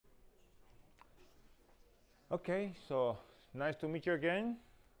Okay, so nice to meet you again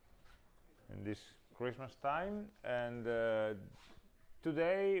in this Christmas time, and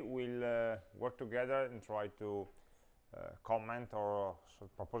today we'll work together and try to comment or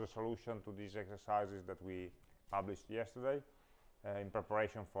propose a solution to these exercises that we published yesterday in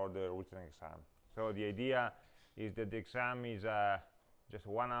preparation for the written exam. So the idea is that the exam is just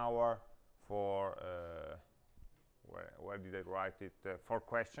 1 hour for where did I write it? 4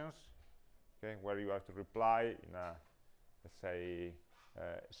 questions. Okay, where you have to reply in a, let's say,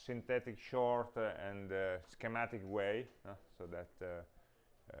 synthetic, short, and schematic way, so that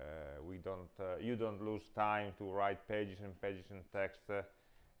you don't lose time to write pages and pages in text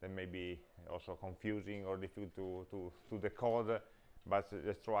that may be also confusing or difficult to decode. But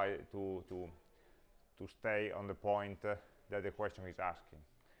let's try to stay on the point that the question is asking.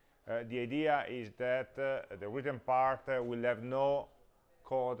 The idea is that the written part will have no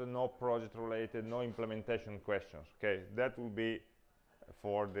code, no project related, no implementation questions. Okay, that will be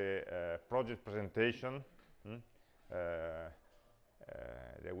for the project presentation. That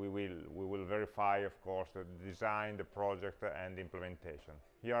we will verify, of course, the design, the project, and the implementation.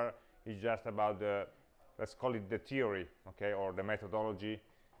 Here is just about the, let's call it the theory, okay, or the methodology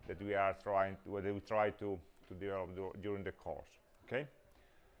that we try to develop during the course. Okay,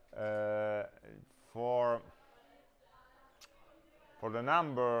 for the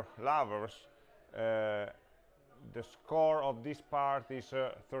number lovers, the score of this part is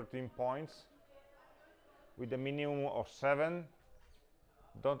 13 points with a minimum of 7.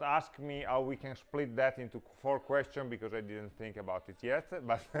 Don't ask me how we can split that into 4 questions, because I didn't think about it yet,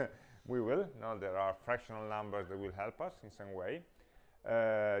 but we will. No, there are fractional numbers that will help us in some way.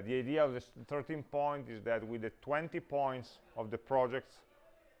 The idea of this 13 points is that with the 20 points of the project,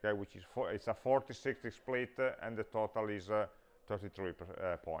 okay, which is it's a 40-60 split, and the total is 33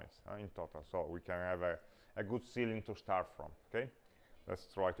 points in total, so we can have a good ceiling to start from. Okay, let's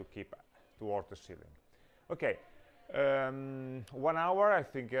try to keep towards the ceiling. Okay, 1 hour I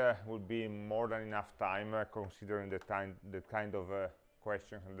think would be more than enough time, considering the kind of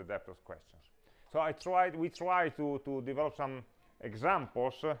questions and the depth of questions. So we try to develop some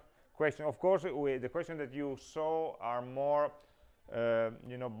examples questions. Of course, the questions that you saw are more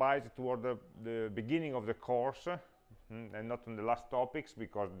biased toward the beginning of the course, and not on the last topics,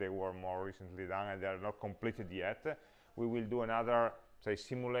 because they were more recently done and they are not completed yet. We will do another, say,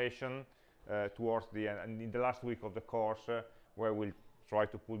 simulation towards the end, and in the last week of the course, where we'll try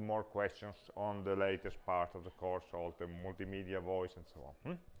to put more questions on the latest part of the course, all the multimedia, voice, and so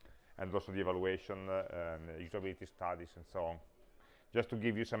on, and also the evaluation and usability studies and so on, just to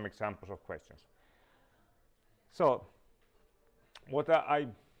give you some examples of questions. So what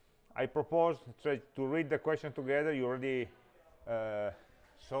I propose to read the question together. You already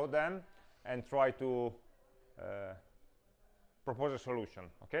saw them, and try to propose a solution.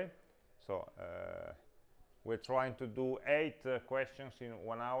 Okay, so we're trying to do 8 questions in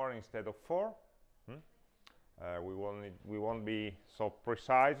 1 hour instead of 4. We won't be so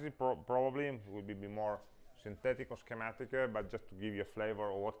precise, probably. We'll be more synthetic or schematic, but just to give you a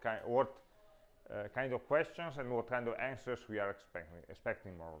flavor of what kind of questions and what kind of answers we are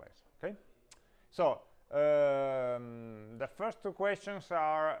expecting more or less. Okay, so the first 2 questions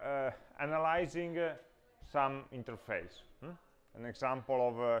are analyzing some interface. An example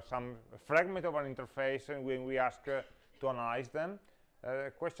of some fragment of an interface, and when we ask to analyze them.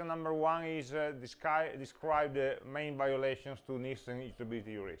 Question number 1 is describe the main violations to Nielsen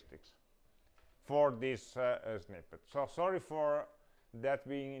usability heuristics for this snippet. So sorry for that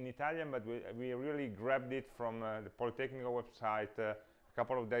being in Italian, but we really grabbed it from the Politecnico website a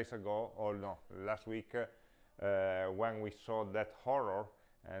couple of days ago, or no, last week, when we saw that horror,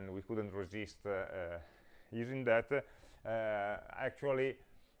 and we couldn't resist using that. Actually,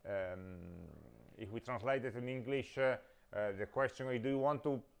 if we translate it in English, the question is, do you want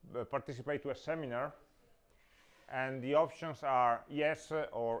to participate to a seminar? And the options are yes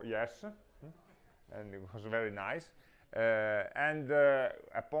or yes, and it was very nice. And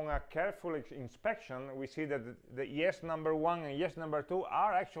upon a careful inspection, we see that the yes number 1 and yes number 2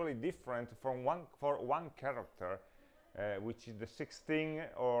 are actually different for one character, which is the 16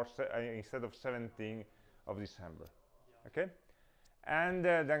 or instead of 17 of December. Okay, and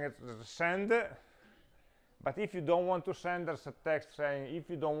then it's send. But if you don't want to send, there's a text saying, if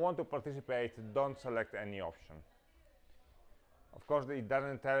you don't want to participate, don't select any option. Of course, it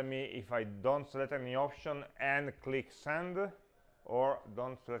doesn't tell me if I don't select any option and click send, or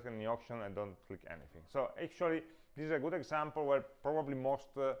don't select any option and don't click anything. So actually, this is a good example where probably most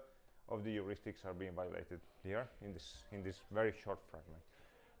of the heuristics are being violated here in this very short fragment.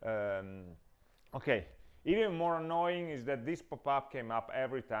 Okay, Even more annoying is that this pop-up came up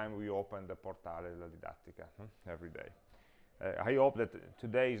every time we open the Portale della Didattica, every day. I hope that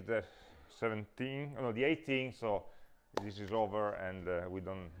today is the 17th, no, the 18th, so this is over and we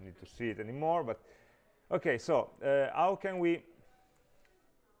don't need to see it anymore. But okay, so how can we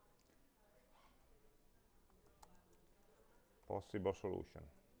possible solution?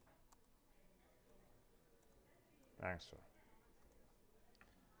 Answer.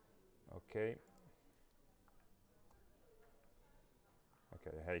 Okay.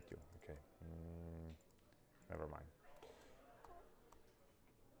 Okay, I hate you. Okay. Never mind.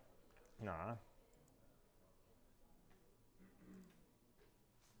 No.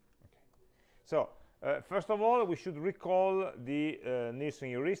 Okay. So, first of all, we should recall the Nielsen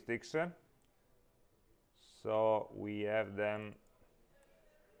heuristics. So we have them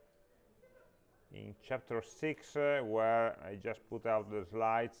in chapter 6, where I just put out the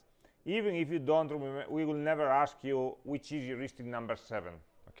slides. Even if you don't remember, we will never ask you which is heuristic number 7,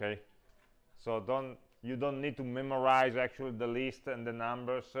 okay? So you don't need to memorize actually the list and the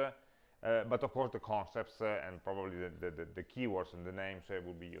numbers, but of course the concepts and probably the keywords and the names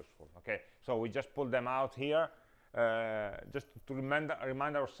will be useful, okay? So we just pull them out here, just to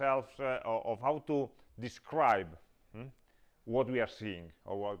remind ourselves of how to describe what we are seeing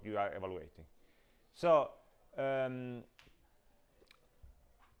or what you are evaluating. So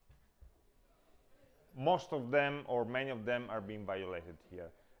most of them or many of them are being violated here.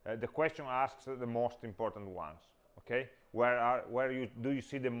 The question asks the most important ones, okay? Where do you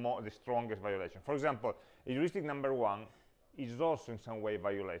see the strongest violation? For example, heuristic number 1 is also in some way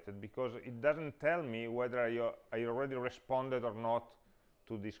violated because it doesn't tell me whether I already responded or not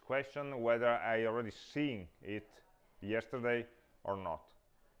to this question, whether I already seen it yesterday or not.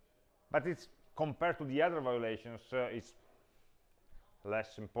 But it's compared to the other violations, it's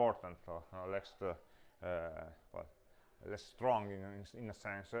less important or less well, less strong in a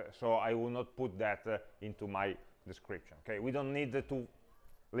sense, so I will not put that into my description. Okay, we don't need to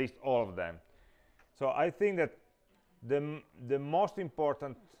list all of them. So I think that the most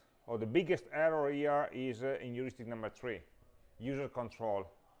important or the biggest error here is in heuristic number 3, user control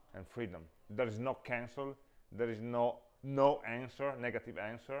and freedom. There is no cancel, there is no answer, negative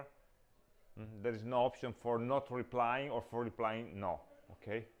answer. There is no option for not replying or for replying no,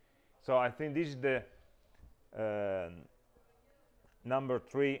 okay? So I think this is the number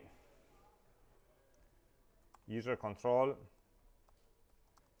 3, user control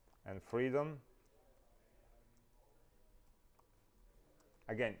and freedom.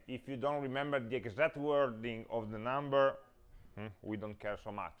 Again, if you don't remember the exact wording of the number, we don't care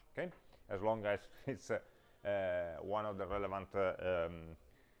so much, okay? As long as it's one of the relevant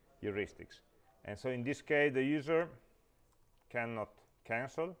heuristics. And so in this case, the user cannot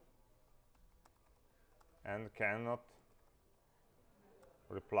cancel and cannot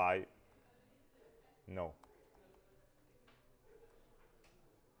reply no.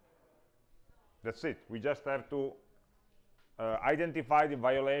 That's it. We just have to identify the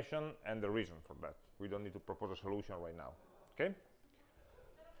violation and the reason for that. We don't need to propose a solution right now, okay?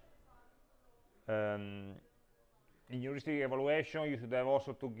 In heuristic evaluation, you should have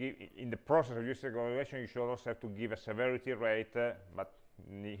also to give, in the process of heuristic evaluation, you should also have to give a severity rate, but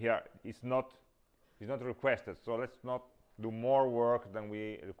here it's not requested, so let's not do more work than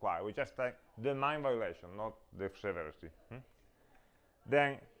we require. We just take the main violation, not the severity.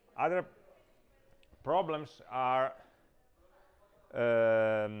 Then other problems are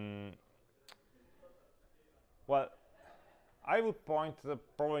well, I would point to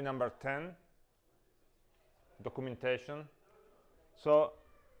probably number 10, documentation. So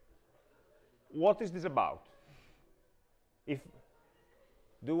what is this about? If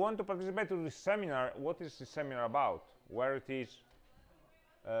do you want to participate in this seminar, what is this seminar about? Where it is,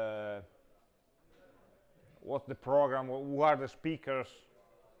 what's the program, who are the speakers,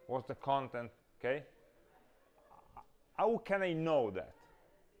 what's the content, okay? How can I know that?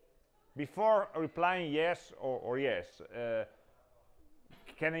 Before replying yes or yes,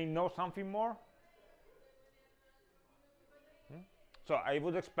 can I know something more? So I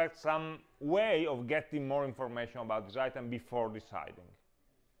would expect some way of getting more information about this item before deciding.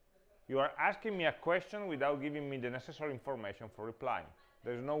 You are asking me a question without giving me the necessary information for replying.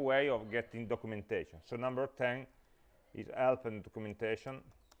 There's no way of getting documentation. So number 10 is help and documentation,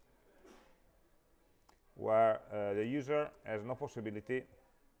 where the user has no possibility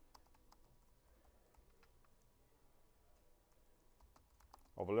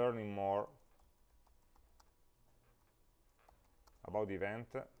of learning more about the event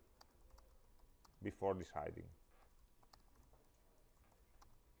before deciding.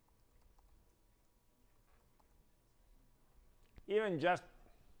 even just,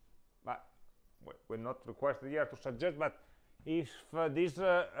 but we're not requested here to suggest, but if this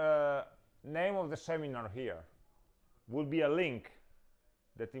name of the seminar here would be a link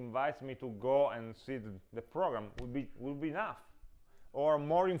that invites me to go and see the program, would be enough, or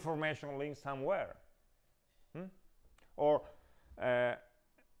more information link somewhere, or an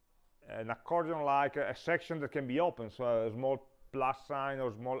accordion, like a section that can be open, so a small plus sign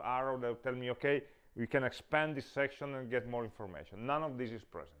or small arrow that will tell me, okay, we can expand this section and get more information. None of this is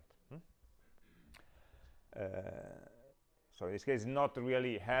present. So in this case, not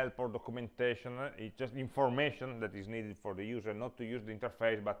really help or documentation, it's just information that is needed for the user, not to use the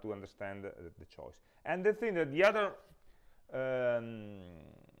interface, but to understand the choice. And the thing that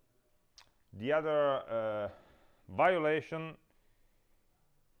the other violation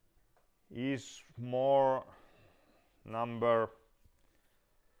is more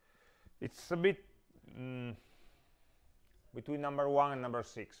it's a bit between number 1 and number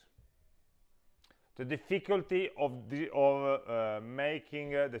 6. The difficulty of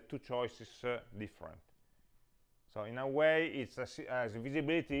making the two choices different. So in a way, it's a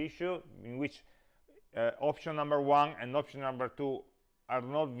visibility issue in which option number 1 and option number 2 are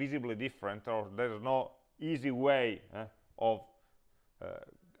not visibly different, or there's no easy way of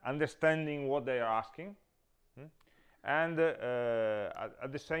understanding what they are asking. And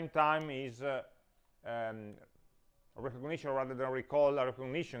at the same time is recognition rather than recall, a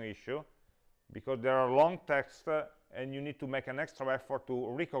recognition issue, because there are long texts and you need to make an extra effort to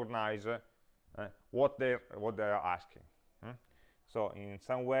recognize what they are asking. So in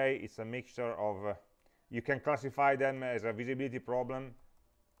some way, it's a mixture of you can classify them as a visibility problem,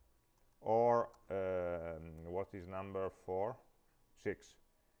 or what is number 4? 6.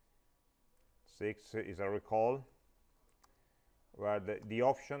 6 is a recall, where the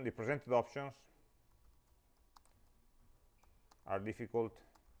presented options are difficult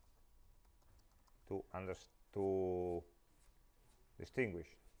to distinguish.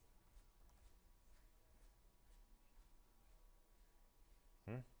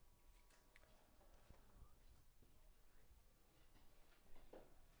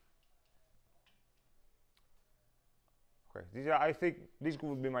 Okay, I think this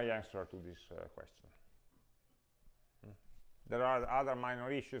would be my answer to this question. There are other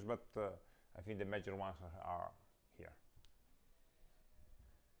minor issues, but I think the major ones are here.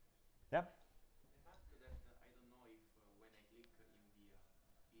 Yeah? The fact that I don't know if when I click in via,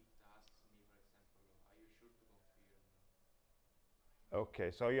 it asks me, for example, are you sure to confirm?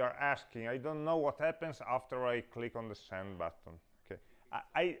 Okay, so you are asking, I don't know what happens after I click on the send button. Okay,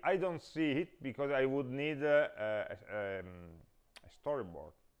 I don't see it because I would need a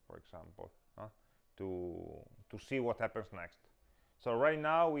storyboard, for example, to see what happens next. So right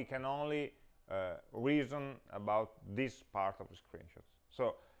now we can only reason about this part of the screenshots.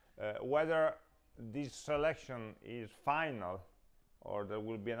 So whether this selection is final or there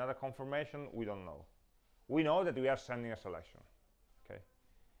will be another confirmation, we don't know. We know that we are sending a selection. Okay,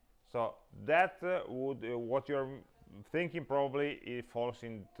 so that what you're thinking probably it falls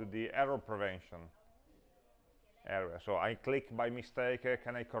into the error prevention area. So I click by mistake,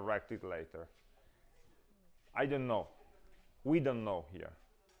 can I correct it later? I don't know. We don't know here.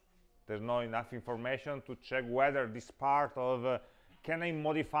 There's not enough information to check whether this part of can I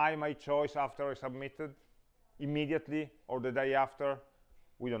modify my choice after I submitted immediately or the day after?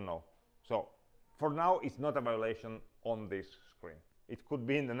 We don't know. So for now, it's not a violation on this screen. It could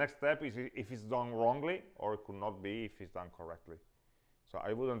be in the next step if it's done wrongly, or it could not be if it's done correctly. So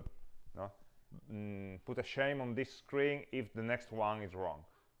I wouldn't put a shame on this screen if the next one is wrong.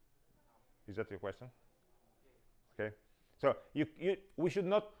 Is that your question? Okay. So we should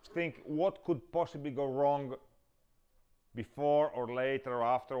not think what could possibly go wrong before or later or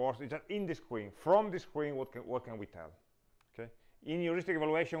afterwards. It's just in the screen. From the screen, what can we tell? Okay. In heuristic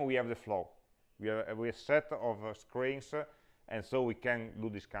evaluation, we have the flow. We have a set of screens, and so we can do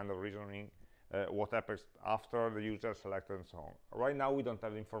this kind of reasoning. What happens after the user selected and so on. Right now, we don't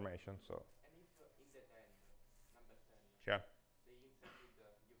have information. So. And if in the 10, number 10, sure. they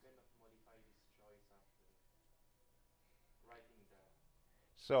inserted you cannot modify this choice after writing the...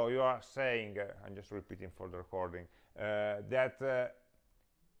 So you are saying, I'm just repeating for the recording, that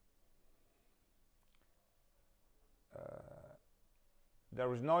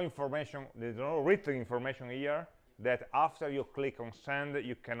there is no information, there's no written information here that after you click on send,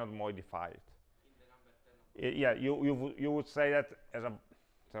 you cannot modify it. In the number 10 of Yeah, you would say that as a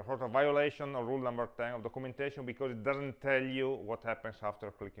sort of violation of rule number 10 of documentation, because it doesn't tell you what happens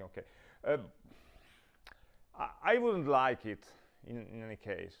after clicking OK. I wouldn't like it in any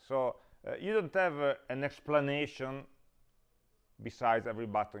case. So you don't have an explanation besides every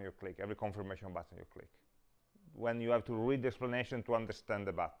button you click, every confirmation button you click, when you have to read the explanation to understand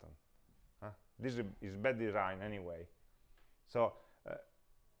the button. This is bad design anyway. So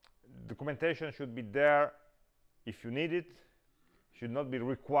documentation should be there if you need it, should not be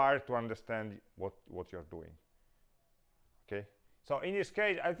required to understand what you're doing. Okay, so in this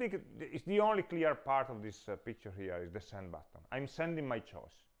case, I think it's the only clear part of this picture here is the send button. I'm sending my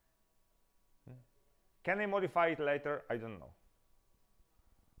choice. Can I modify it later? I don't know.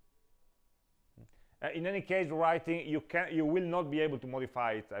 In any case, writing, you will not be able to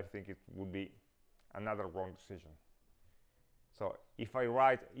modify it. I think it would be another wrong decision. So if I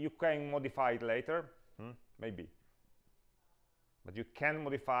write, you can modify it later, maybe. But you can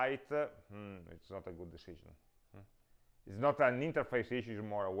modify it, it's not a good decision. It's not an interface issue, it's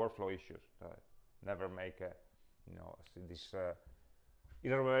more a workflow issue. Never make this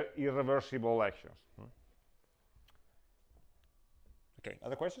irreversible actions. Okay,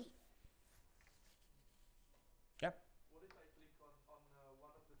 other questions? Yeah? What if I click on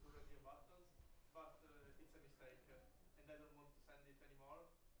one of the two radio buttons, but it's a mistake, and I don't want to send it anymore?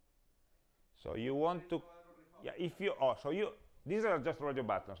 So you want to, yeah, if you, these are just radio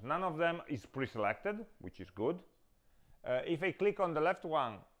buttons. None of them is pre-selected, which is good. If I click on the left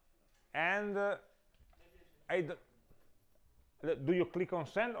one, and do you click on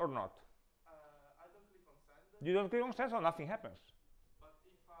send or not? I don't click on send. You don't click on send, so nothing happens. But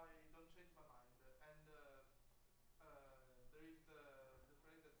if I don't change my mind, and there is the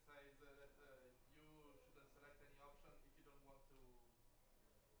phrase that says that you shouldn't select any option if you don't want to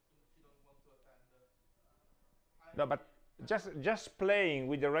attend. No, but just playing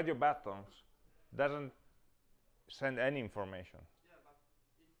with the radio buttons doesn't send any information. Yeah, but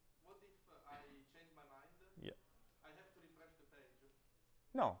what if I change my mind? Yeah. I have to refresh the page.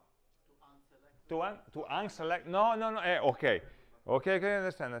 No. To unselect. No. Okay,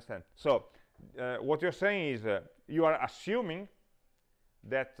 understand. So what you're saying is you are assuming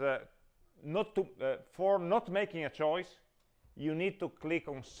that for not making a choice, you need to click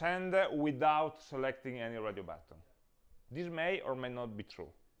on send without selecting any radio button. This may or may not be true.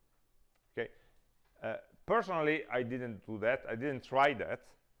 Okay. Personally, I didn't do that. I didn't try that.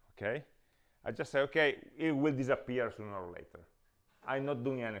 Okay. I just say, okay, it will disappear sooner or later. I'm not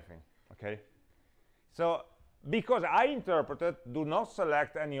doing anything. Okay. So because I interpreted do not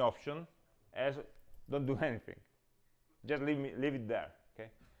select any option as don't do anything. Just leave it there. Okay.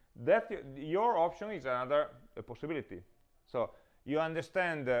 That your option is another possibility. So you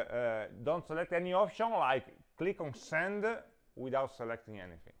understand don't select any option, like click on send without selecting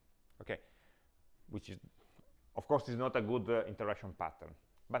anything. Okay, which is, of course, is not a good interaction pattern.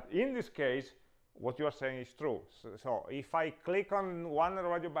 But in this case, what you are saying is true. So if I click on one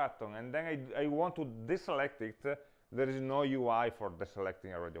radio button and then I want to deselect it, there is no UI for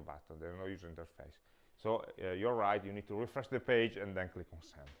deselecting a radio button. There is no user interface. So you're right, you need to refresh the page and then click on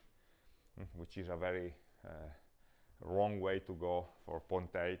send, which is a very wrong way to go for point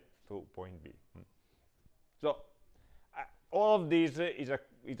A to point B. So all of this is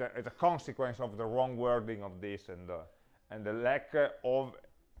a consequence of the wrong wording of this and the lack of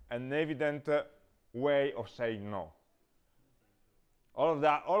an evident way of saying no.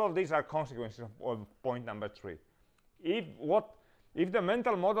 All of these are consequences of point number 3. If the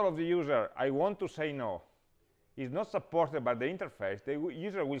mental model of the user, I want to say no, is not supported by the interface, the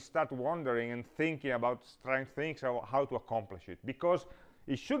user will start wondering and thinking about strange things of how to accomplish it, because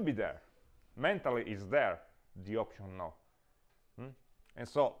it should be there. Mentally, it's there, the option no. And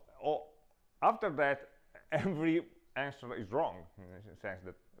so after that, every answer is wrong, in the sense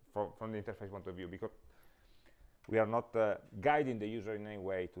that from the interface point of view, because we are not guiding the user in any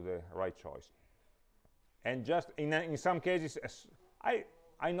way to the right choice. And just in some cases,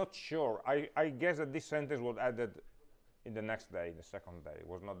 I'm not sure. I guess that this sentence was added in the next day, the second day. It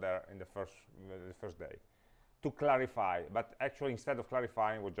was not there in the first day to clarify. But actually, instead of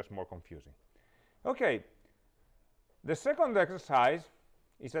clarifying, it was just more confusing. Okay. The second exercise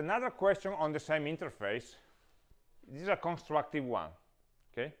is another question on the same interface. This is a constructive one.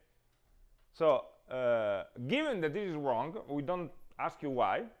 Okay. So given that this is wrong, we don't ask you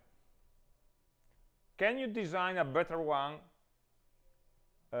why. Can you design a better one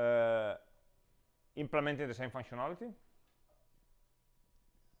implementing the same functionality?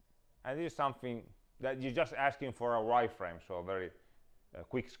 And this is something that you're just asking for a wireframe, so a very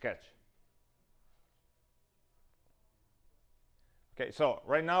quick sketch. Okay, so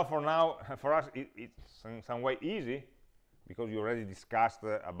right now, for us, it's in some way easy, because we already discussed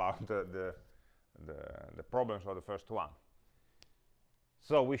about the problems of the first one.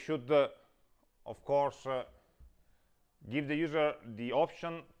 So we should, of course, give the user the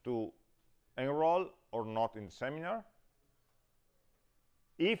option to enroll or not in the seminar.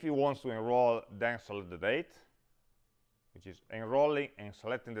 If he wants to enroll, then select the date, which is enrolling and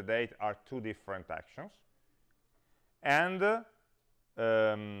selecting the date are two different actions. And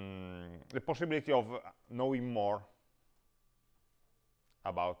the possibility of knowing more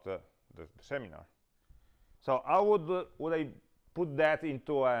about the seminar. So how would I put that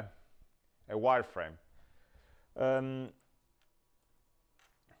into a wireframe?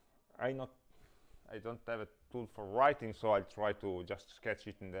 I don't have a tool for writing, so I'll try to just sketch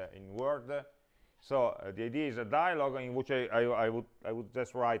it in Word. So the idea is a dialogue in which I would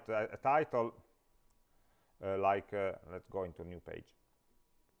just write a title like let's go into a new page,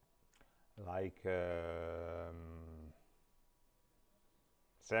 like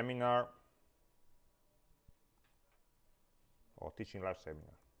seminar or teaching live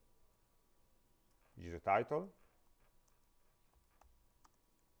seminar. This is the title.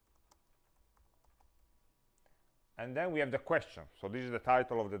 And then we have the question. So this is the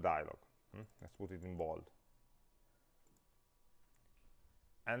title of the dialogue. Let's put it in bold.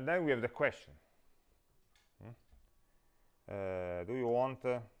 And then we have the question. Do you want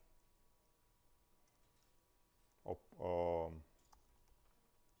to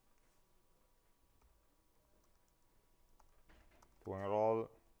enroll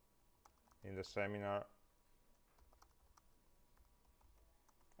in the seminar,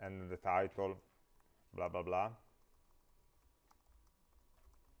 and the title, blah, blah, blah.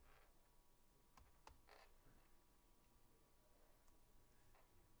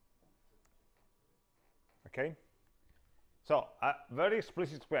 Okay, so a very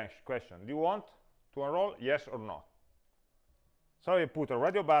explicit question. Do you want to enroll, yes or no? So you put a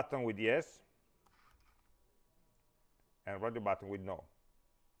radio button with yes and a radio button with no,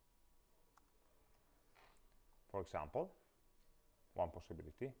 for example, one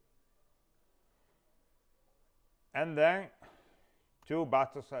possibility. And then two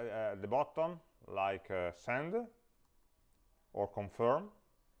buttons at the bottom, like send or confirm.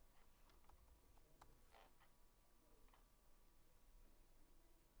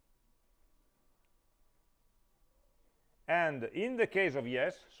 And in the case of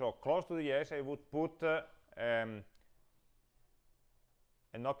yes, so close to the yes, I would put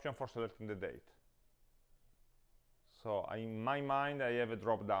an option for selecting the date. So in my mind, I have a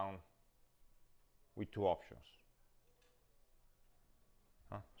drop down with two options.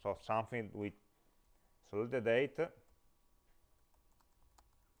 So something with select the date,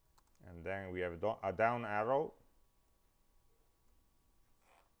 and then we have a down arrow.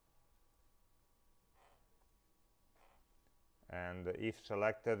 And if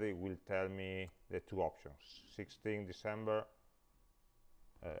selected, it will tell me the two options, 16 December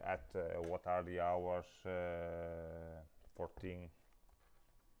at what are the hours,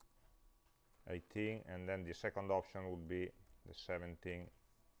 14:18, and then the second option would be the 17th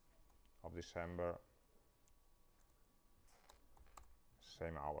of December,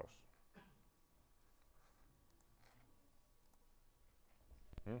 same hours.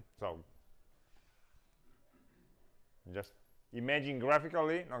 So just imagine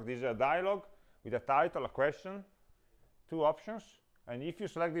graphically, now this is a dialogue with a title, a question, two options, and if you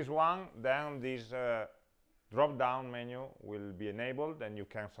select this one, then this drop-down menu will be enabled, and you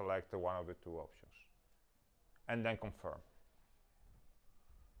can select one of the two options, and then confirm.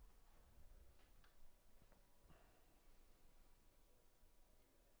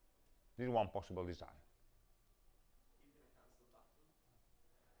 This is one possible design.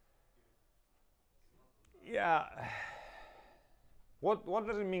 Yeah. What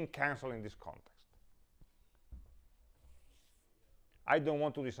does it mean cancel in this context? I don't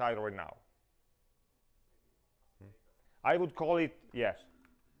want to decide right now. I would call it yes,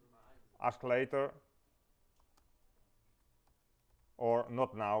 ask later, or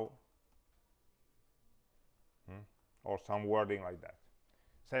not now, or some wording like that.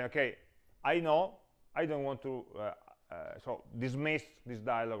 Say, okay, I know I don't want to so dismiss this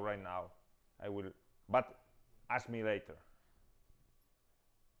dialogue right now. I will, but ask me later.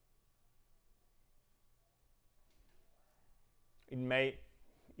 It may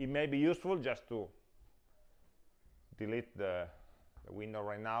be useful just to delete the window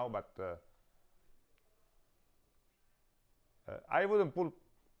right now, but I wouldn't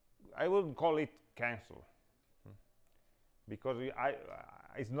call it cancel, because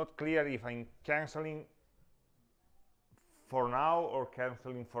it's not clear if I'm canceling for now or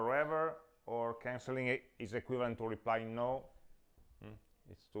canceling forever, or canceling is equivalent to replying no.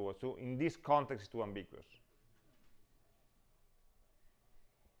 It's too, so in this context, it's too ambiguous.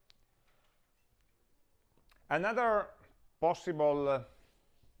 Another possible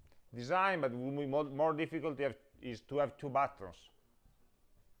design, but will be more difficult is to have two buttons: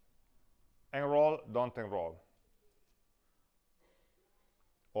 enroll, don't enroll,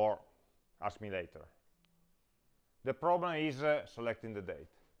 or ask me later. The problem is selecting the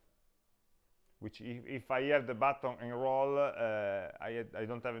date, which if I have the button enroll, I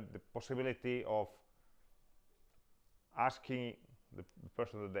don't have the possibility of asking the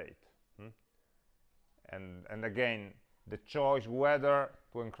person the date. And again, the choice whether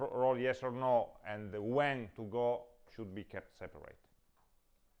to enroll yes or no and when to go should be kept separate.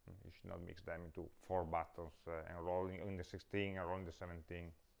 You should not mix them into four buttons, enrolling in the 16, enrolling the 17,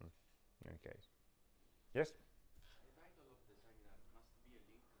 in any case. Yes? The title of the seminar must be a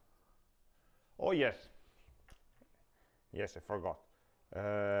link. Oh, yes. Yes, I forgot.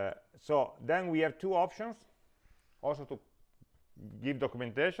 So then we have two options also to give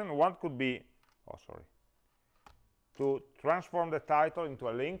documentation. One could be, oh, sorry, to transform the title into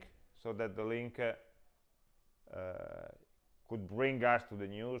a link so that the link could bring us to the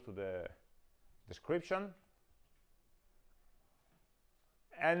news, to the description,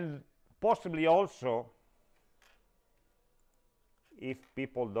 and possibly also, if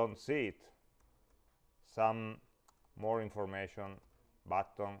people don't see it, some more information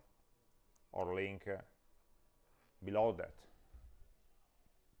button or link below that.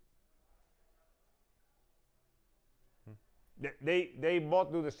 They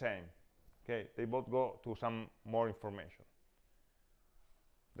both do the same. Okay, they both go to some more information.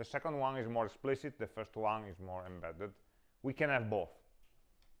 The second one is more explicit, the first one is more embedded. We can have both.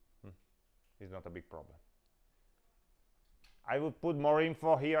 It's not a big problem. I would put more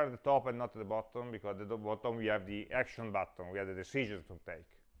info here at the top and not at the bottom, because at the bottom we have the action button, we have the decisions to take.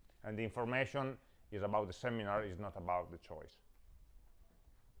 And the information is about the seminar, is not about the choice.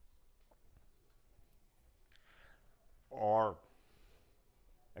 Or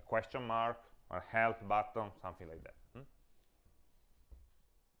a question mark, or a help button, something like that.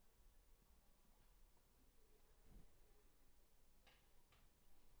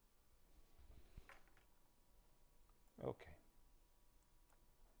 Okay.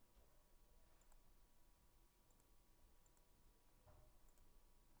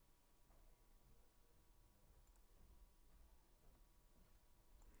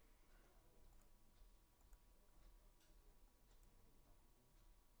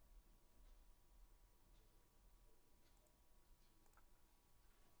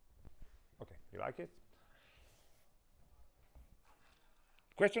 Okay, you like it?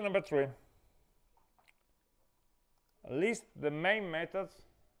 Question number 3. List the main methods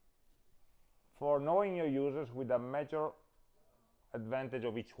for knowing your users with a major advantage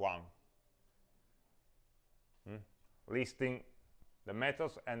of each one. Listing the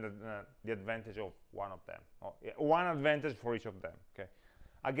methods and the advantage of one of them. One advantage for each of them. Okay.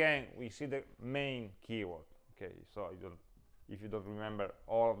 Again, we see the main keyword. Okay, so if you don't remember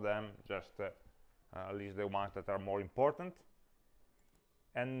all of them, just list the ones that are more important.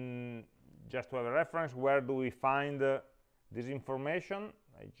 And just to have a reference, where do we find this information?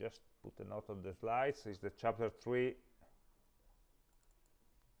 I just put a note on the slides. It's the chapter 3,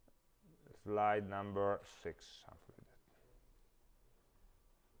 slide number 6, something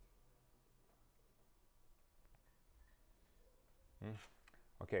like that.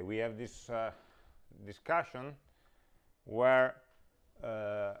 Okay, we have this discussion where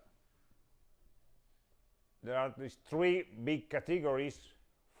there are these 3 big categories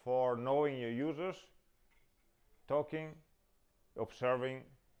for knowing your users: talking, observing,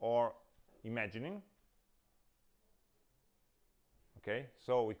 or imagining. Okay,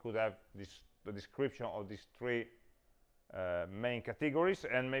 so we could have the description of these 3 main categories,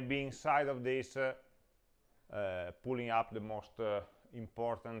 and maybe inside of this pulling up the most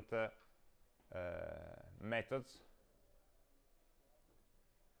important methods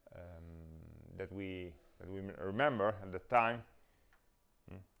that we remember at the time.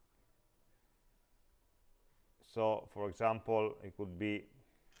 So, for example, it could be,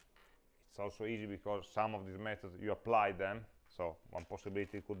 it's also easy because some of these methods you apply them. So one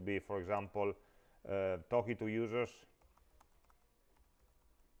possibility could be, for example, talking to users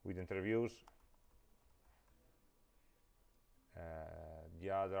with interviews. The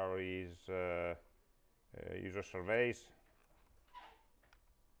other is user surveys.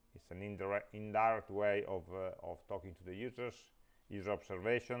 It's an indirect way of talking to the users. User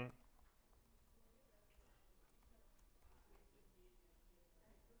observation.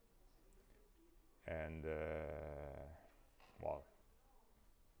 And well,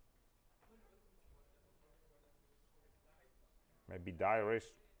 maybe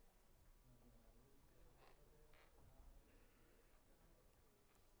diaries.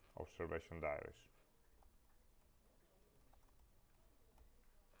 observation diaries.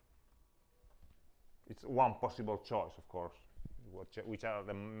 It's one possible choice, of course, which are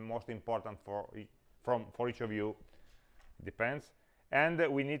the most important for each of you. It depends. And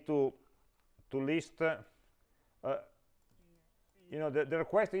we need to list, you know, the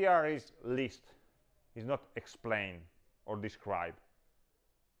request here is list, is not explain or describe.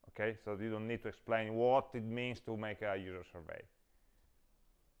 Okay, so you don't need to explain what it means to make a user survey.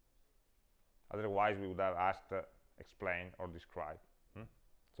 Otherwise, we would have asked explain or describe.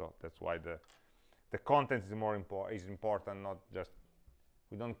 So that's why the content is more important, not just,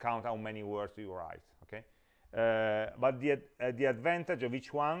 we don't count how many words you write. Okay, but the advantage of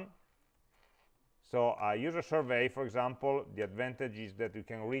each one. So a user survey, for example, the advantage is that you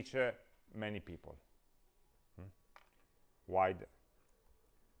can reach many people. Wide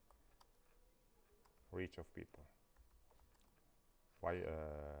reach of people.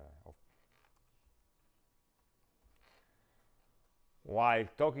 While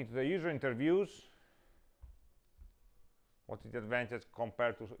talking to the user interviews, what is the advantage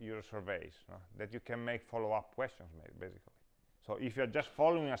compared to user surveys? That you can make follow-up questions, basically. So if you're just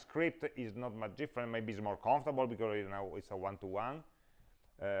following a script, it's not much different. Maybe it's more comfortable because it's a one-to-one,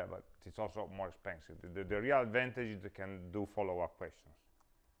 but it's also more expensive. The real advantage is you can do follow-up questions.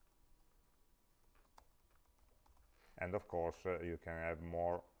 And of course, you can have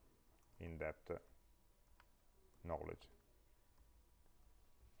more in-depth knowledge.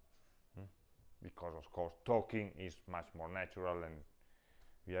 Because, of course, talking is much more natural, and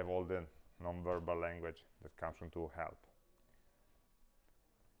we have all the non-verbal language that comes into help.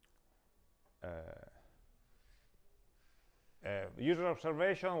 User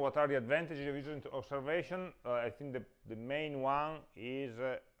observation, what are the advantages of user observation? I think the main one is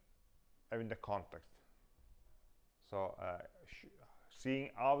having the context. So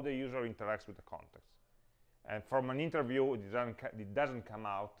seeing how the user interacts with the context. And from an interview, it doesn't come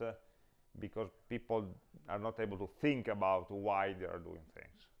out because people are not able to think about why they are doing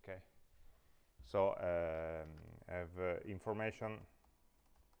things. Okay, so have information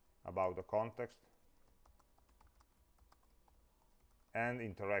about the context and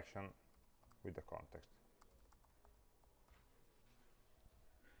interaction with the context.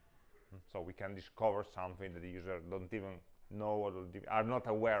 So we can discover something that the user don't even know or are not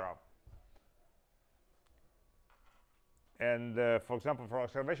aware of. And for example, for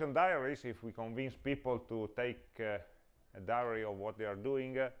observation diaries, if we convince people to take a diary of what they are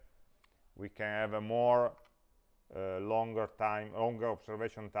doing, we can have a more longer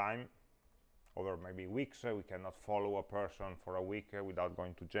observation time, over maybe weeks. We cannot follow a person for a week without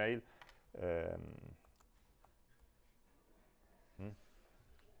going to jail.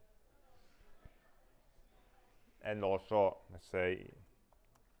 And also, let's say,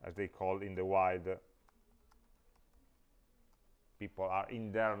 as they call in the wild, people are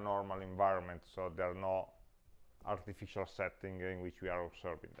in their normal environment, so there are no artificial setting in which we are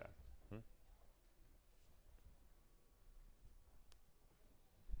observing them.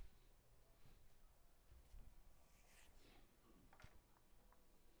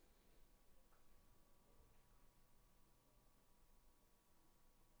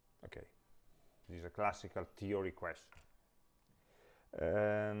 Okay, this is a classical theory question.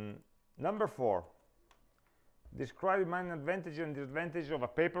 Number 4. Describe the main advantage and disadvantage of a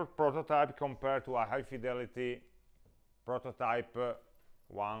paper prototype compared to a high-fidelity prototype,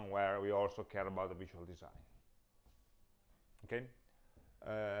 one where we also care about the visual design. Okay.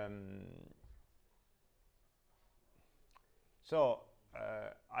 So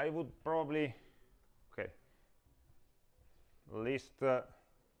I would probably list,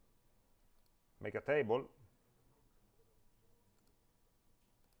 make a table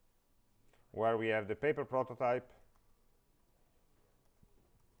where we have the paper prototype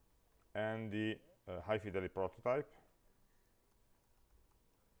and the high-fidelity prototype.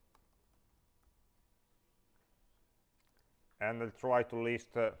 And I'll try to list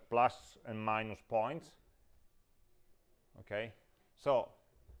plus and minus points. Okay, so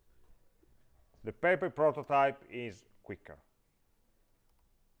the paper prototype is quicker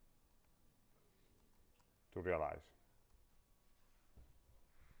to realize.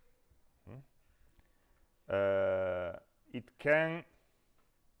 It can,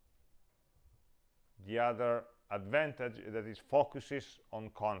 the other advantage that it focuses on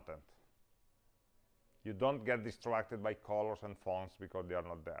content. You don't get distracted by colors and fonts because they are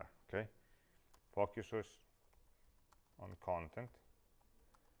not there. Okay, focuses on content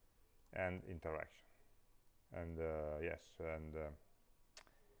and interaction, and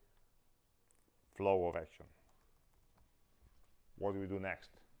flow of action. What do we do next?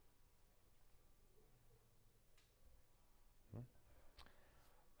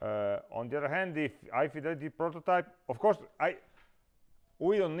 On the other hand, if high fidelity prototype, of course,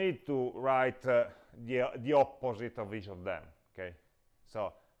 we don't need to write the opposite of each of them. Okay,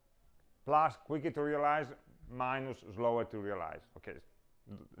 so plus quicker to realize, minus slower to realize. Okay,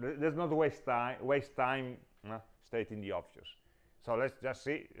 let's not waste time stating the obvious. So let's just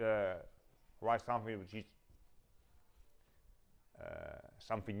see, write something which is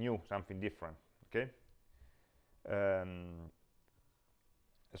something new, something different. Okay.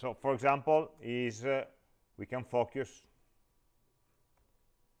 So for example, we can focus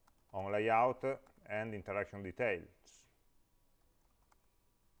on layout and interaction details.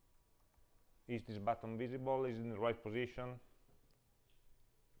 Is this button visible? Is it in the right position?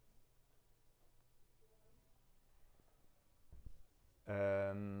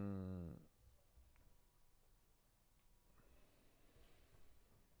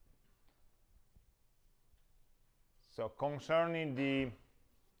 So concerning the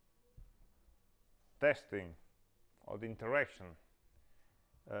testing or the interaction,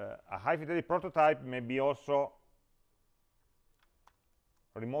 a high fidelity prototype may be also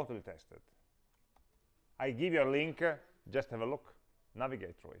remotely tested. I give you a link, just have a look,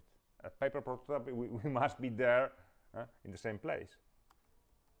 navigate through it. A paper prototype, we must be there in the same place.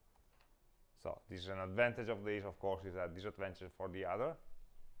 So this is an advantage of this, of course, is a disadvantage for the other.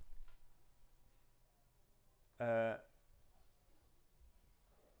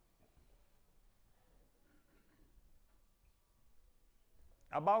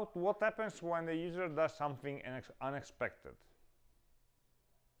 About what happens when the user does something unexpected.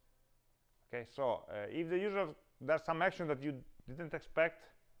 Okay, so if the user does some action that you didn't expect,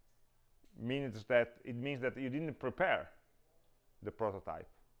 it means that you didn't prepare the prototype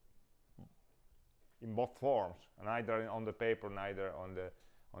in both forms, neither on the paper, neither on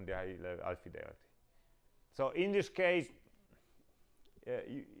the high fidelity. So in this case,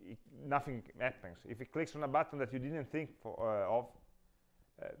 nothing happens. If it clicks on a button that you didn't think of,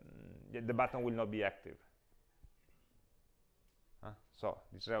 the button will not be active. So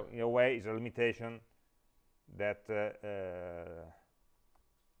this is in a way is a limitation that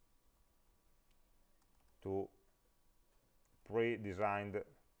to pre-designed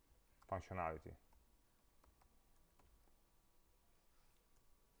functionality.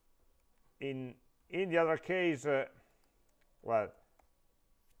 In the other case, well,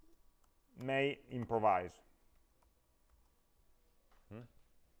 may improvise.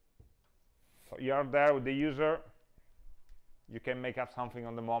 So you are there with the user, you can make up something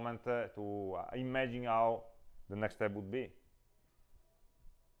on the moment to imagine how the next step would be.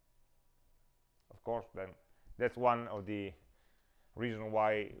 Of course, then that's one of the reasons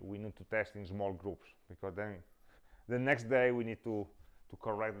why we need to test in small groups, because then the next day we need to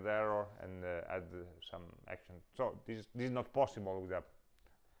correct the error and add some action. So this is not possible with a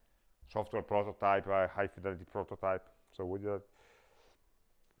software prototype or a high fidelity prototype. So with that,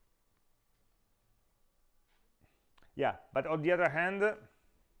 yeah. But on the other hand,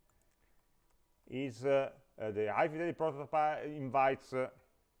 is the high fidelity prototype invites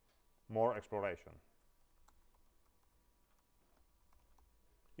more exploration.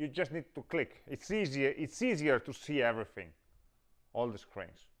 You just need to click. It's easier to see everything, all the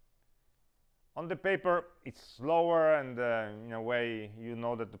screens. On the paper, it's slower, and in a way, you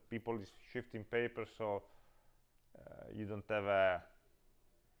know that the people is shifting paper, so you don't have a.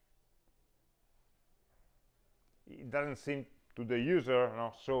 It doesn't seem to the user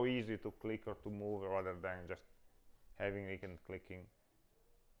so easy to click or to move, rather than just having it and clicking.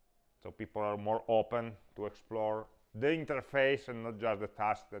 So people are more open to explore the interface and not just the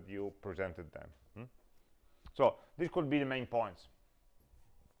task that you presented them. So this could be the main points.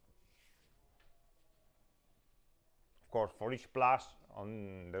 Of course, for each plus,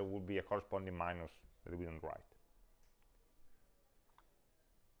 there will be a corresponding minus that we don't write.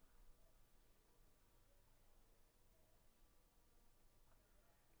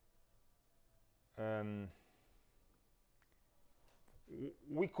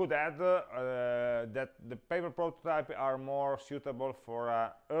 We could add that the paper prototype are more suitable for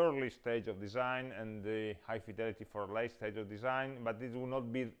an early stage of design and the high fidelity for a late stage of design, but this will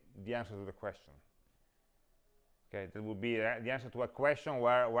not be the answer to the question. Okay, that would be the answer to a question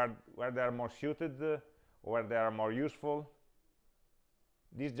where they are more suited, where they are more useful.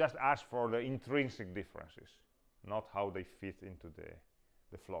 This just asks for the intrinsic differences, not how they fit into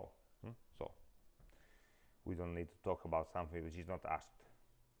the flow. So we don't need to talk about something which is not asked.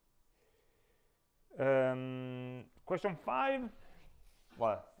 Question 5.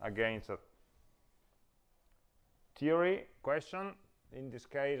 Well, again, it's a theory question. In this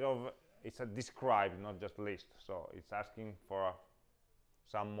case, it's a describe, not just list. So it's asking for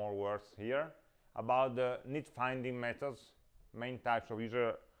some more words here about the need finding methods, main types of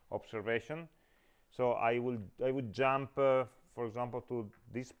user observation. So I would jump, for example, to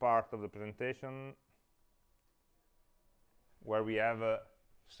this part of the presentation where we have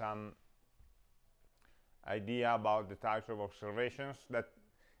some idea about the types of observations. That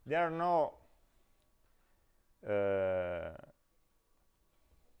there are no,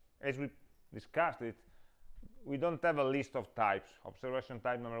 as we discussed it, we don't have a list of types, observation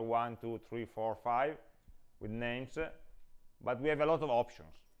type number 1, 2, 3, 4, 5 with names, but we have a lot of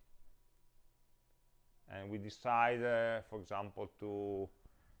options. And we decide, for example, to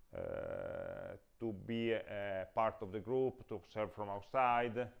be a part of the group, to observe from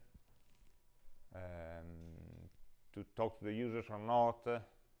outside, to talk to the users or not, the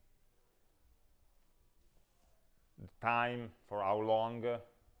time, for how long,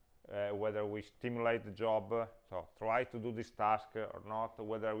 whether we stimulate the job, so try to do this task or not,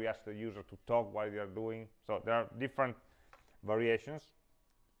 whether we ask the user to talk while they are doing. So there are different variations.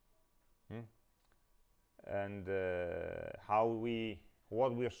 And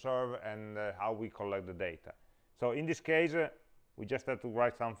what we observe and how we collect the data. So in this case, we just have to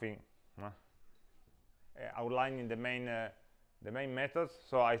write something outlining the main methods.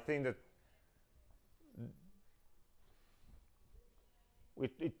 So I think that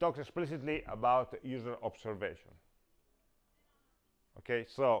it talks explicitly about user observation. Okay,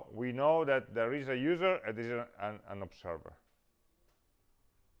 so we know that there is a user and there is an observer.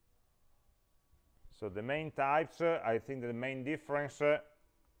 So the main types, I think the main difference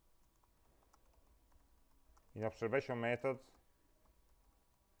in observation methods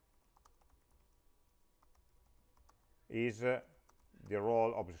is the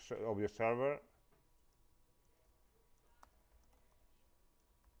role of the observer,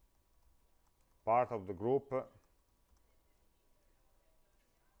 part of the group,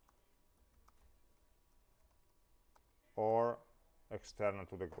 or external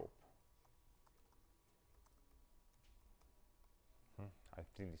to the group. I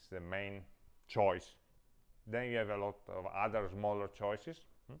think it's the main choice. Then you have a lot of other smaller choices.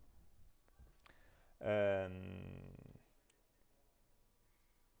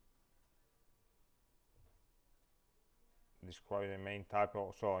 Describe the main type.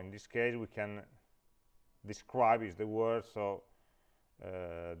 So in this case, we can describe is the word. So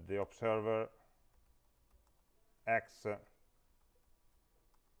the observer acts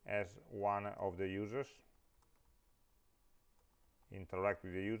as one of the users, interact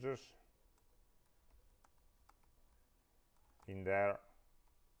with the users in their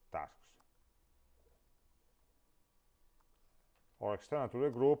tasks. Or external to the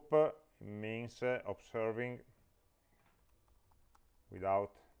group means observing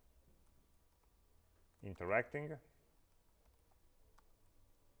without interacting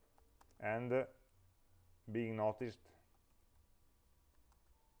and being noticed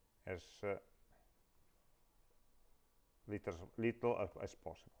as little as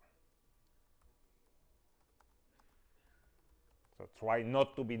possible. So try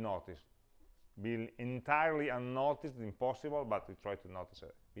not to be noticed. Be entirely unnoticed, impossible, but we try to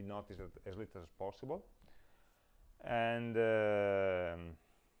be noticed as little as possible. And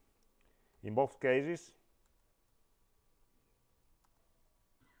in both cases,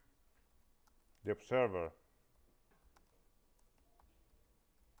 the observer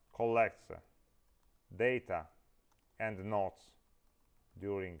collects data and notes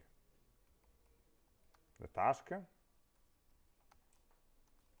during the task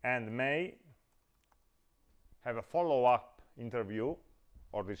and may have a follow-up interview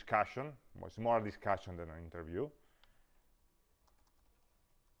or discussion. Well, it's more a discussion than an interview.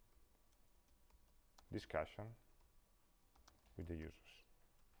 Discussion with the users.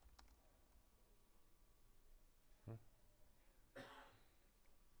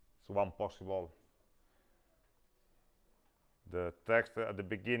 So one possible. The text at the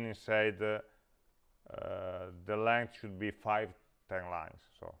beginning said the length should be 5-10 lines.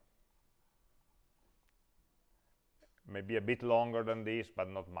 So maybe a bit longer than this, but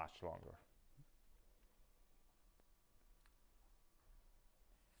not much longer.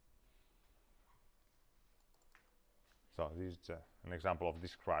 So this is an example of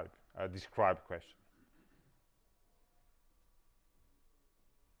a describe question.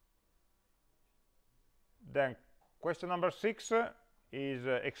 Then question number 6 is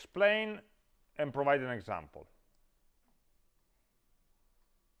explain and provide an example.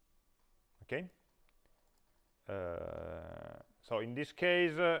 Okay. So in this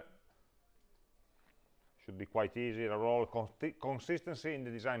case, should be quite easy. The role consistency in the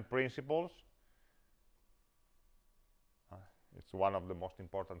design principles. It's one of the most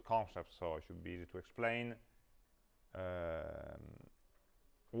important concepts, so it should be easy to explain.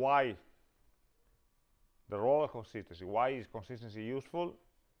 Why the role of consistency? Why is consistency useful?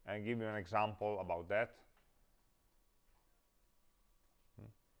 And give you an example about that.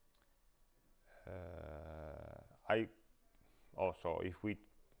 Also, if we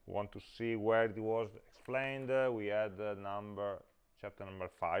want to see where it was explained, we had chapter number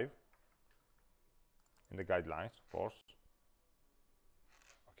 5 in the guidelines, of course.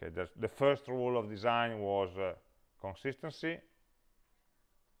 Okay, the first rule of design was consistency,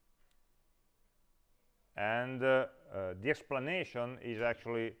 and the explanation is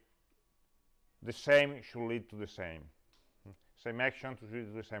actually the same should lead to the same. Same action to lead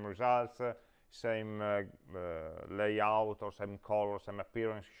to the same results, same layout or same color, same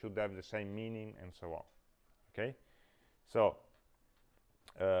appearance should have the same meaning, and so on. Okay, so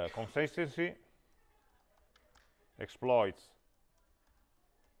consistency exploits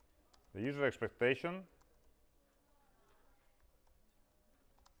the user expectation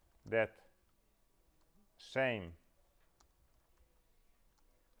that same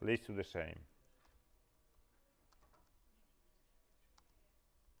leads to the same.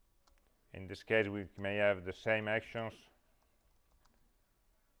 In this case, we may have the same actions,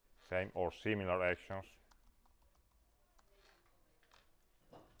 same or similar actions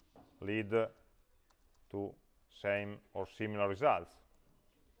lead to same or similar results.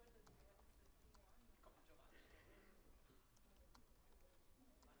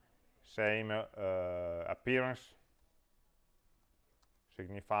 Same appearance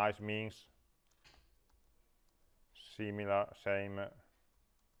means similar, same,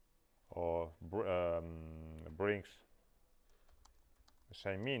 or brings the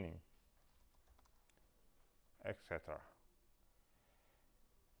same meaning, etc.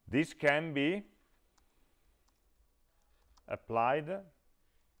 This can be applied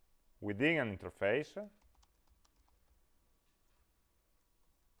within an interface.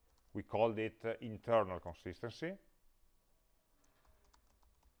 We called it internal consistency.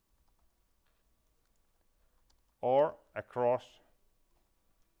 Or across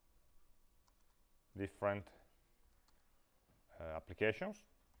different applications,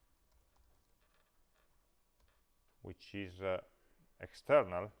 which is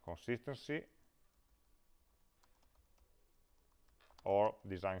external consistency or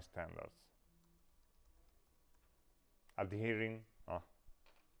design standards, adhering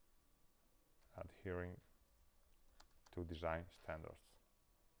to design standards.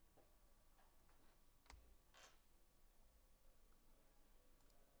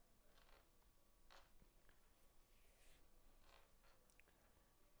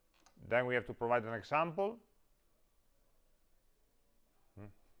 Then we have to provide an example.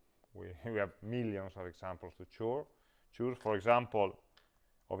 We have millions of examples to choose. For example,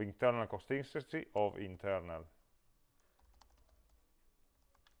 of internal consistency, of internal.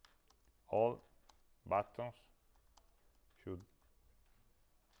 All buttons should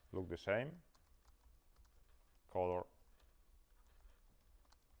look the same. Color,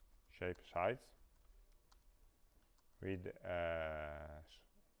 shape, size. With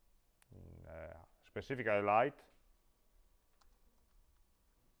specific highlight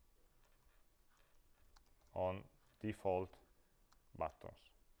on default buttons.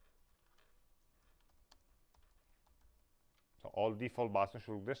 So all default buttons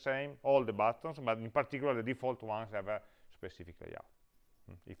should look the same, all the buttons, but in particular the default ones have a specific layout.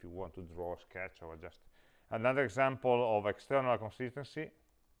 If you want to draw a sketch or just another example of external consistency,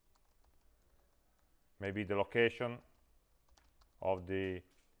 maybe the location of the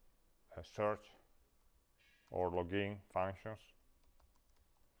search or login functions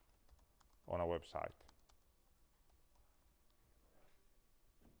on a website.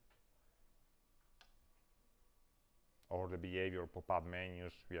 Or the behavior of pop-up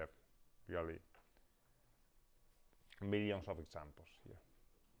menus. We have really millions of examples here.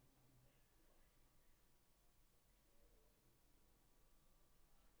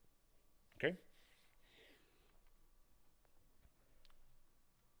 Okay.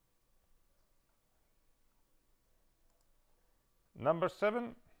 Number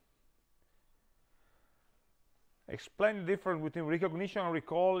 7, explain the difference between recognition and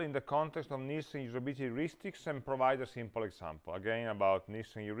recall in the context of needs and usability heuristics, and provide a simple example. Again, about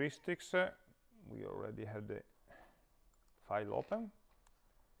needs and heuristics, we already had the file open.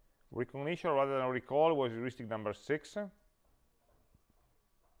 Recognition rather than recall was heuristic number 6.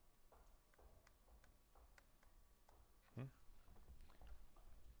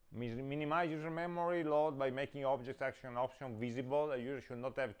 Minimize user memory load by making object action option visible. A user should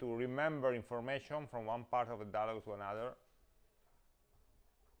not have to remember information from one part of the dialog to another.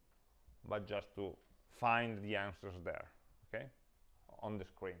 but just to find the answers there, okay, on the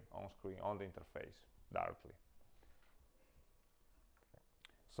screen, on the interface directly.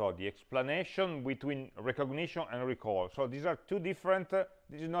 So the explanation between recognition and recall. So these are two different,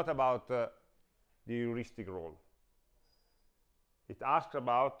 this is not about the heuristic rule. It asks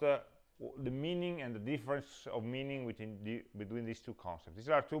about the meaning and the difference of meaning between these two concepts. These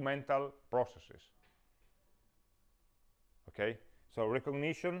are two mental processes. Okay, so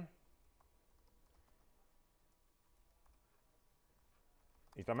recognition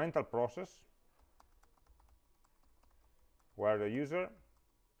is a mental process where the user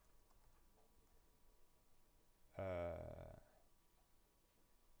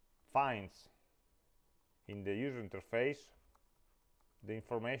finds in the user interface the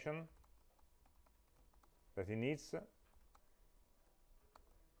information that he needs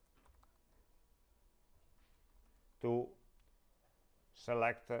to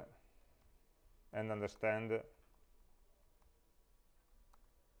select and understand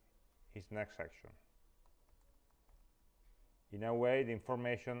his next action. In a way, the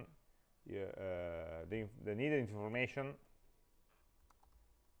information, the needed information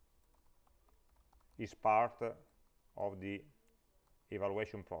is part of the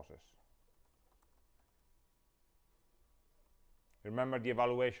evaluation process. Remember the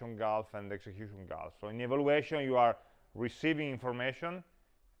evaluation gulf and the execution gulf. So in evaluation, you are receiving information,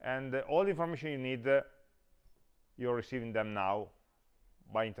 and all the information you need, you're receiving them now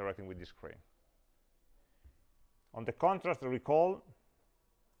by interacting with the screen. On the contrast, the recall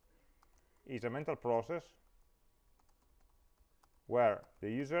is a mental process where the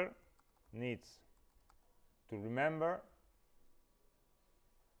user needs to remember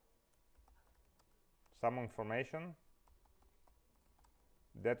some information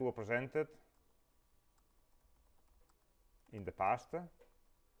that were presented in the past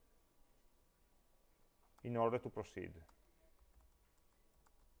in order to proceed.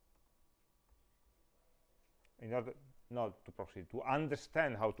 In order not to proceed, to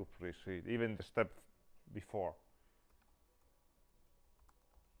understand how to proceed, even the step before.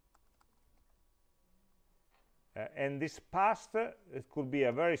 And this past, it could be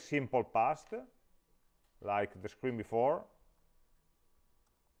a very simple past, like the screen before.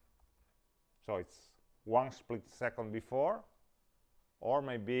 So it's one split second before, or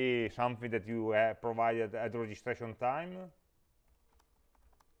maybe something that you provided at registration time,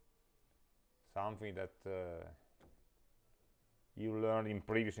 something that you learned in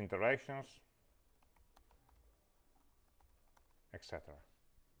previous interactions, etc.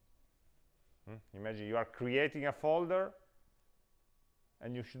 Imagine you are creating a folder,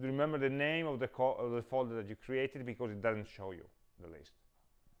 and you should remember the name of the folder that you created because it doesn't show you the list.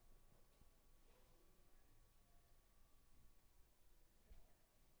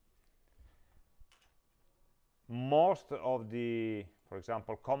 Most of the, for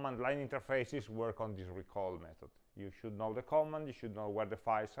example, command line interfaces work on this recall method. You should know the command, you should know where the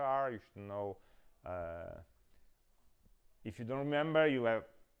files are, you should know, if you don't remember, you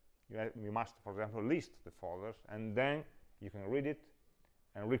must, for example, list the folders, and then you can read it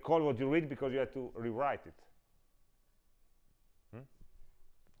and recall what you read because you have to rewrite it.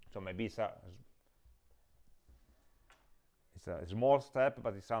 So maybe it's a small step,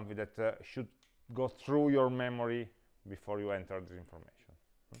 but it's something that should go through your memory before you enter this information.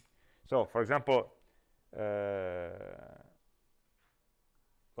 So, for example,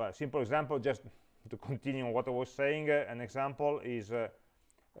 well, a simple example, just to continue what I was saying, an example is a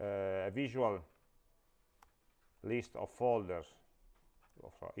visual list of folders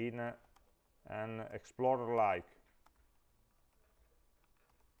in an Explorer-like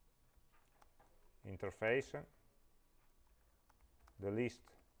interface, the list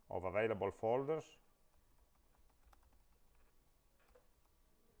of available folders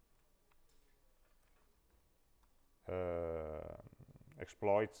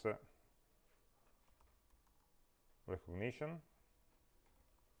exploits recognition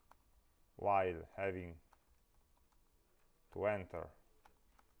while having to enter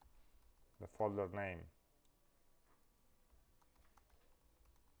the folder name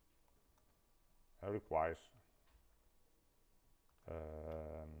requires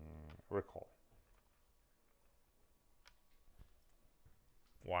recall.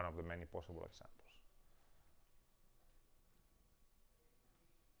 One of the many possible examples.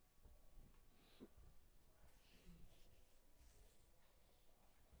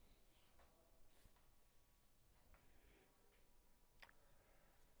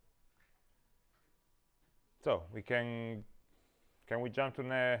 So we can we jump to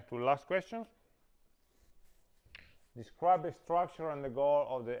the last question? Describe the structure and the goal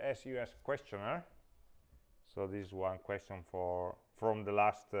of the SUS questionnaire. So this is one question from the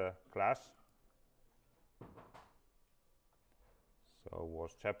last class. So it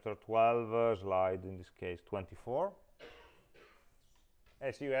was chapter 12, slide in this case 24.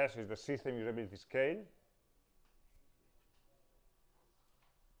 SUS is the system usability scale.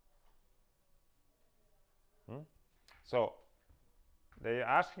 So they're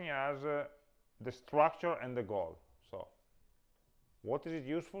asking us the structure and the goal. So what is it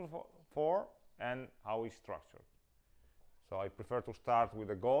useful for and how is structured? So I prefer to start with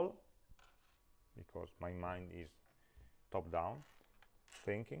the goal because my mind is top-down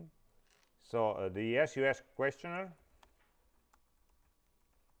thinking. So the SUS questionnaire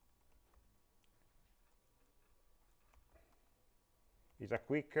is a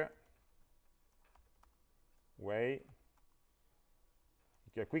quick way,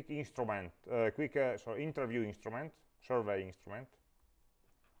 a quick instrument, interview instrument, survey instrument.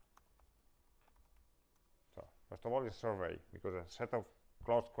 So first of all, it's a survey because a set of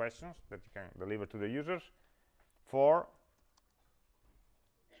closed questions that you can deliver to the users for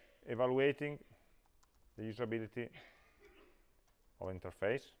evaluating the usability of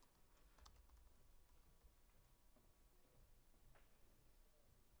interface.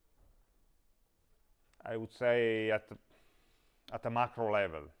 I would say at a macro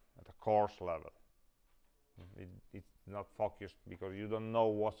level, at a course level. It's not focused because you don't know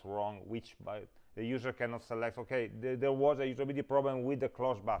what's wrong, the user cannot select, okay, there was a usability problem with the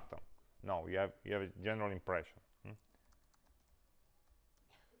close button. No, you have a general impression.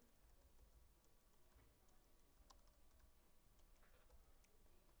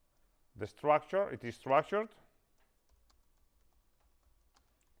 The structure, it is structured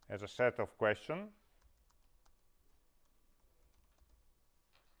as a set of questions.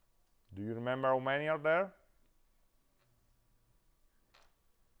 Do you remember how many are there?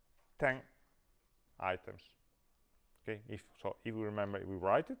 10 items. Okay, if we remember, we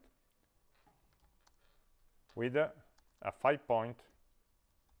write it with a 5-point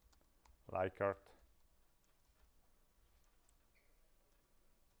Likert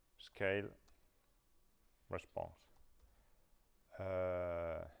scale response.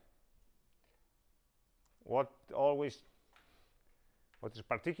 What is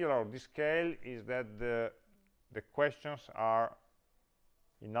particular of this scale is that the questions are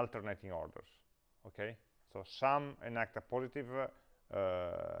in alternating orders. Okay, so some enact a positive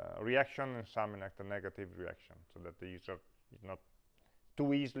reaction and some enact a negative reaction, so that the user is not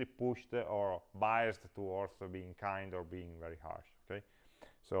too easily pushed or biased towards being kind or being very harsh. Okay,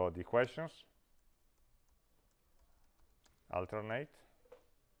 so the questions alternate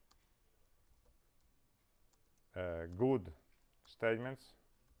good statements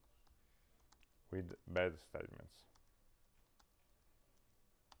with bad statements.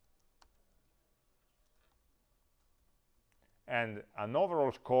 And an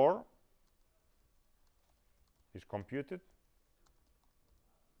overall score is computed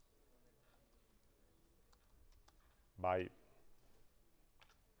by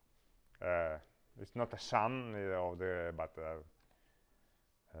it's not a sum of the, but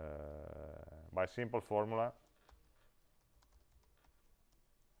by simple formula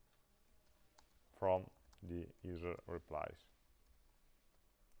from the user replies.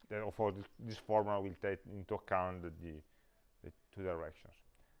 Therefore, this formula will take into account the two directions.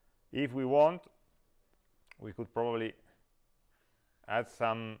 If we want, we could probably add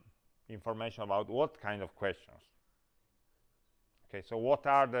some information about what kind of questions. Okay, so what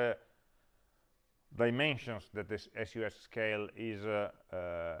are the dimensions that this SUS scale is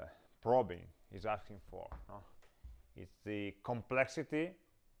probing, is asking for? It's the complexity,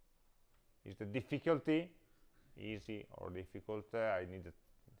 is the difficulty, easy or difficult.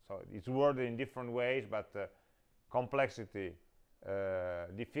 So it's worded in different ways, but complexity,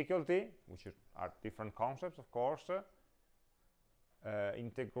 difficulty, which are different concepts, of course,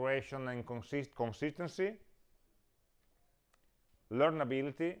 integration and consistency,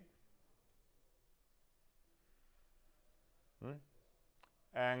 learnability,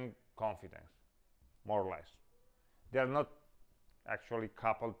 and confidence, more or less. They are not actually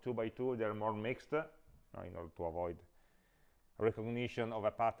coupled 2 by 2, they're more mixed, in order to avoid recognition of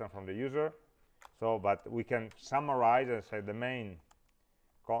a pattern from the user. So, but we can summarize and say the main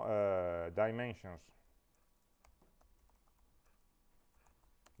dimensions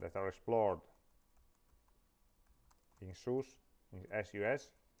that are explored in SUS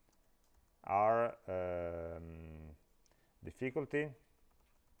are difficulty,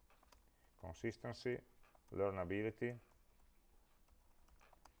 consistency, learnability,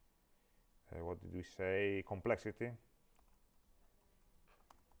 what did we say, complexity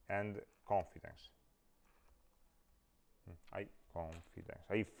and confidence.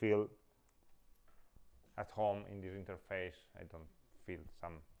 I feel at home in this interface. I don't feel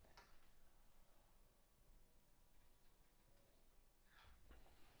some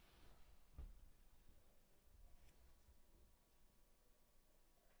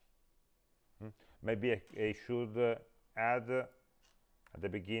maybe I should add at the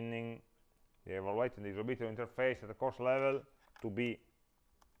beginning the evaluating the usability interface at the course level to be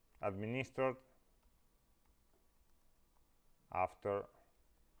administered after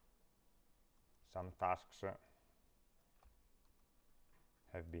some tasks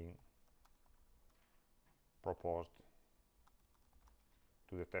have been proposed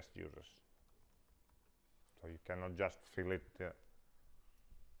to the test users. So you cannot just fill it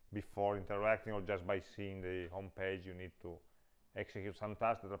before interacting or just by seeing the home page. You need to execute some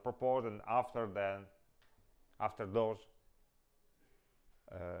tasks that are proposed, and after those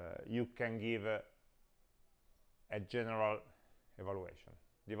you can give a general evaluation.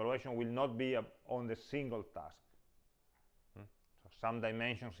 The evaluation will not be on the single task. So some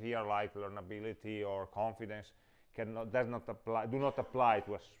dimensions here, like learnability or confidence, do not apply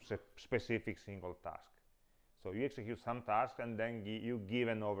to a specific single task. So you execute some task, and then you give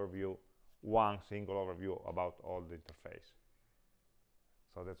an overview, one single overview about all the interface.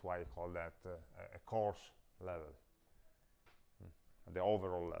 So that's why I call that a course level, the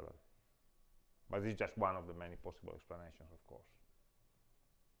overall level. But this is just one of the many possible explanations, of course.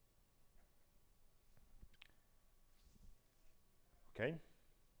 Okay.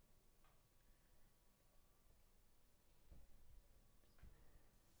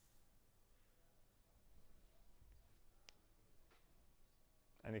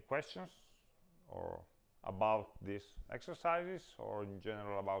 Any questions or about these exercises, or in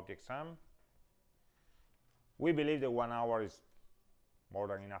general about the exam? We believe that 1 hour is more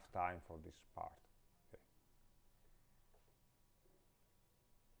than enough time for this part. Okay.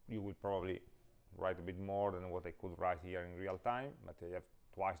 You will probably write a bit more than what I could write here in real time, but I have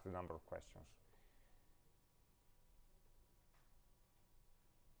twice the number of questions.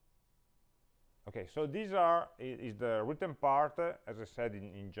 Okay, so these is the written part. As I said,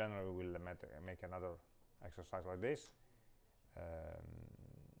 in general, we will make another exercise like this.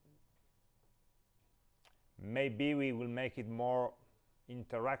 Maybe we will make it more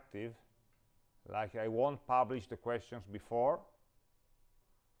interactive, like I won't publish the questions before,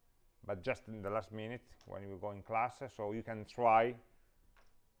 but just in the last minute when you go in class, so you can try.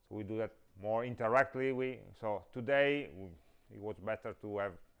 So we do that more interactively. So today it was better to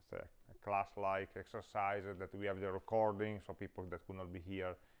have a class-like exercise, that we have the recording, so people that could not be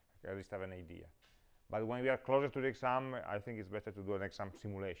here at least have an idea. But when we are closer to the exam, I think it's better to do an exam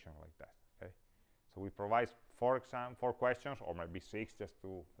simulation like that. Okay, so we provide 4 questions, or maybe 6, just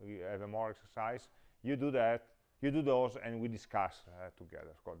to have a more exercise. You do that, you do those, and we discuss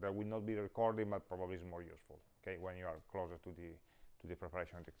together. There will not be a recording, but probably is more useful. Okay, when you are closer to the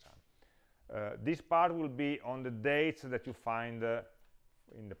preparation of the exam. This part will be on the dates that you find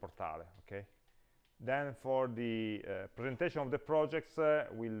in the portale. Okay. Then for the presentation of the projects,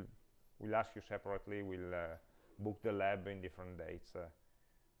 we'll ask you separately. We'll book the lab in different dates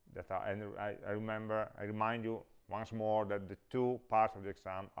that are. And I remind you once more that the 2 parts of the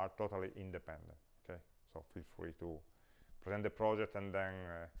exam are totally independent. Okay. So feel free to present the project and then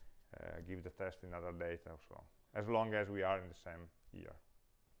give the test in another date or so, as long as we are in the same year.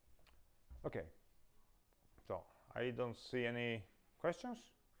 Okay. So I don't see any questions.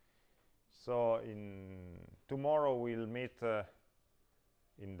 So tomorrow we'll meet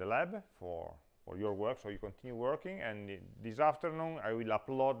in the lab for your work, so you continue working, and this afternoon I will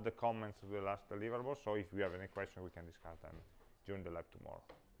upload the comments to the last deliverable, so if you have any questions we can discuss them during the lab tomorrow.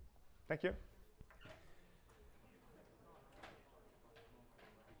 Thank you.